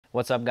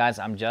What's up guys,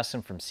 I'm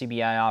Justin from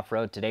CBI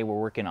Off-Road. Today we're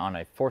working on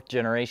a 4th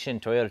generation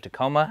Toyota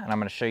Tacoma and I'm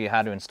going to show you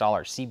how to install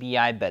our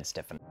CBI bed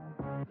stiffener.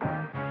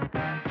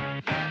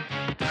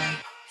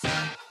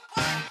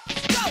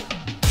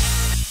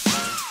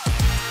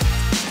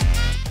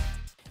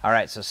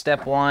 Alright, so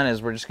step one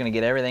is we're just going to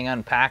get everything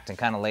unpacked and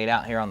kind of laid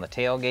out here on the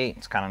tailgate.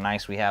 It's kind of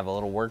nice, we have a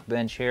little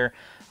workbench here.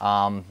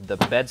 The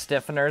bed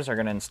stiffeners are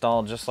going to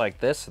install just like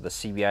this, so the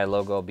CBI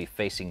logo will be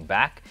facing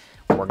back.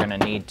 We're going to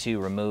need to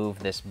remove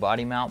this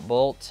body mount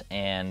bolt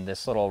and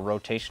this little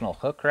rotational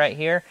hook right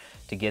here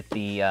to get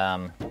the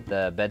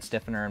bed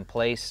stiffener in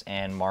place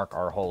and mark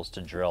our holes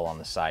to drill on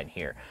the side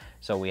here.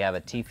 So we have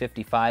a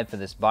T55 for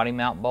this body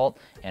mount bolt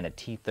and a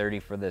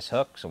T30 for this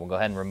hook. So we'll go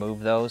ahead and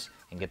remove those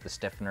and get the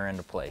stiffener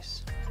into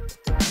place.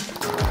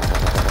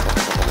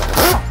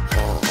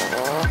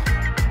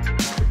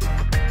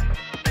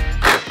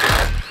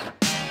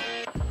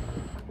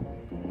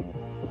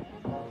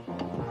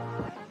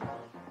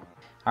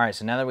 All right,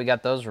 so now that we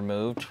got those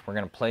removed, we're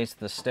gonna place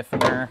the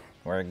stiffener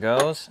where it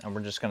goes, and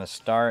we're just gonna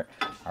start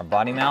our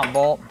body mount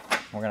bolt.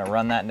 We're gonna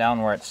run that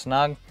down where it's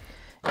snug,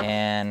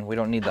 and we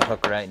don't need the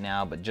hook right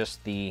now, but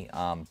just the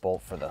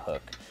bolt for the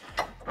hook.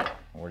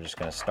 We're just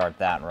gonna start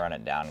that and run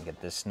it down and get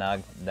this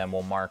snug. Then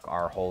we'll mark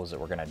our holes that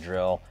we're gonna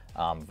drill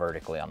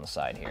vertically on the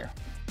side here.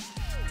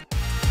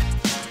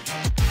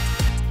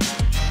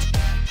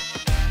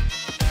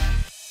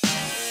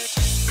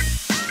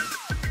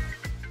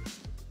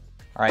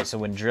 All right, so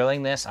when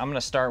drilling this, I'm gonna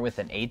start with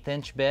an 1/8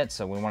 inch bit.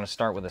 So we wanna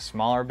start with a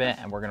smaller bit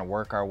and we're gonna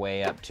work our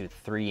way up to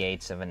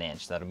 3/8 of an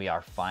inch. That'll be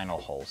our final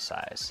hole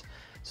size.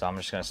 So I'm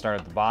just gonna start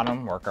at the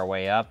bottom, work our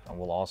way up, and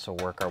we'll also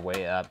work our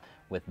way up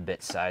with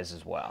bit size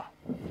as well.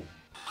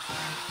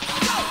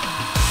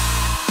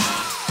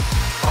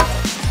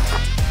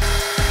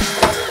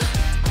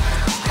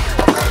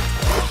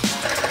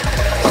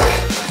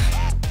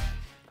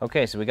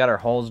 Okay, so we got our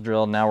holes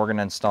drilled. Now we're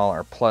gonna install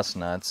our plus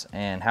nuts.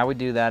 And how we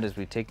do that is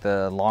we take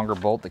the longer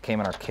bolt that came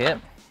in our kit,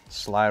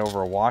 slide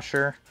over a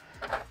washer.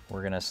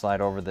 We're gonna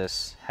slide over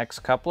this hex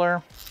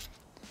coupler,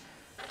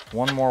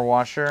 one more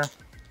washer,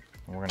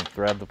 and we're gonna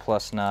thread the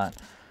plus nut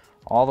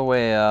all the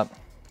way up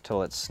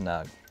till it's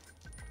snug.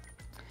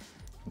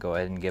 Go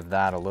ahead and give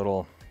that a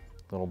little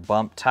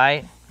bump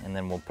tight, and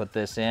then we'll put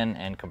this in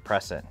and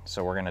compress it.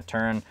 So we're gonna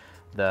turn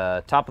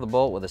the top of the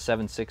bolt with a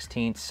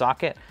 7/16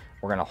 socket.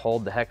 We're gonna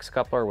hold the hex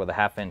coupler with a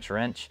 1/2 inch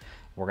wrench.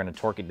 We're gonna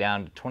torque it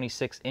down to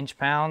 26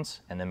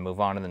 inch-pounds and then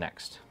move on to the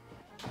next.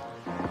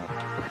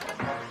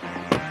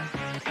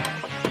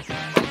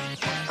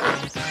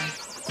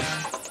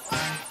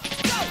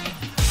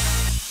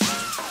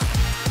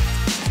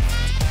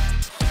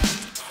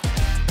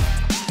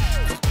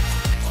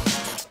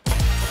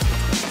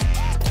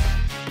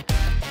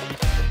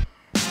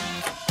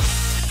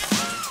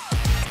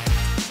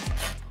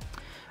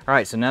 All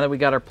right, so now that we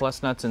got our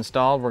plus nuts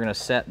installed, we're gonna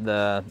set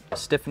the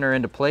stiffener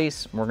into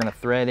place. We're gonna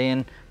thread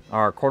in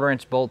our 1/4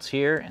 inch bolts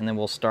here, and then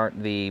we'll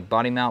start the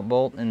body mount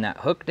bolt in that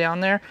hook down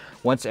there.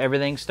 Once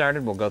everything's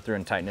started, we'll go through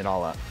and tighten it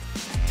all up.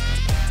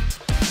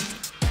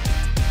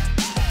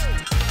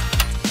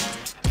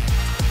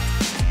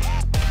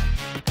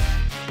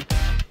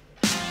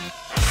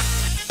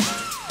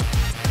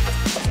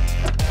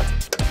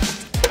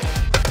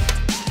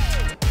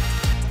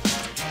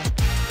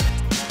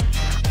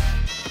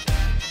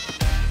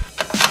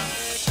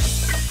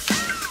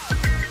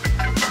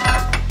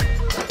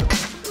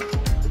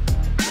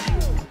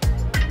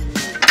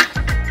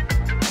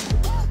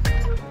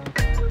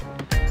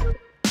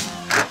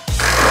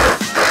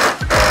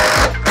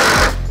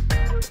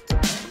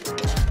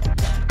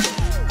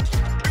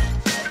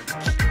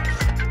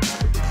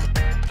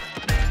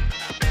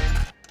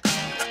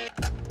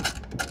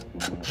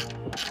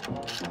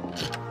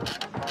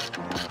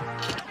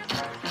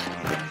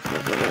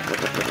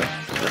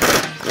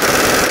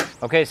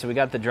 Okay, so we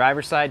got the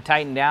driver's side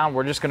tightened down.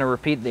 We're just gonna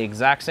repeat the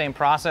exact same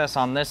process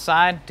on this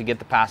side to get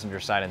the passenger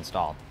side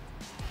installed.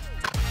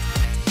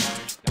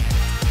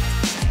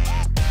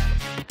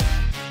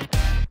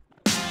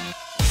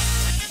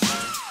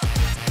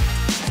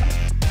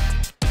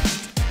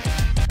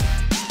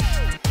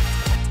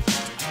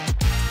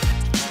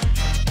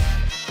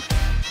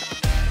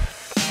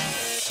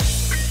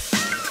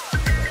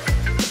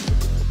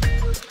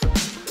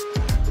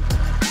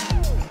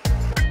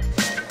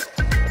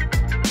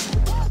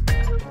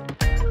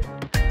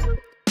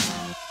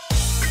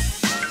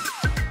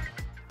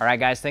 All right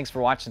guys, thanks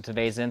for watching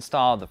today's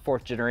install of the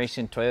 4th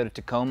generation Toyota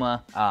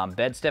Tacoma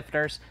bed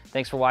stiffeners.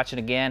 Thanks for watching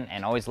again,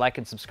 and always like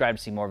and subscribe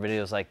to see more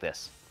videos like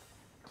this.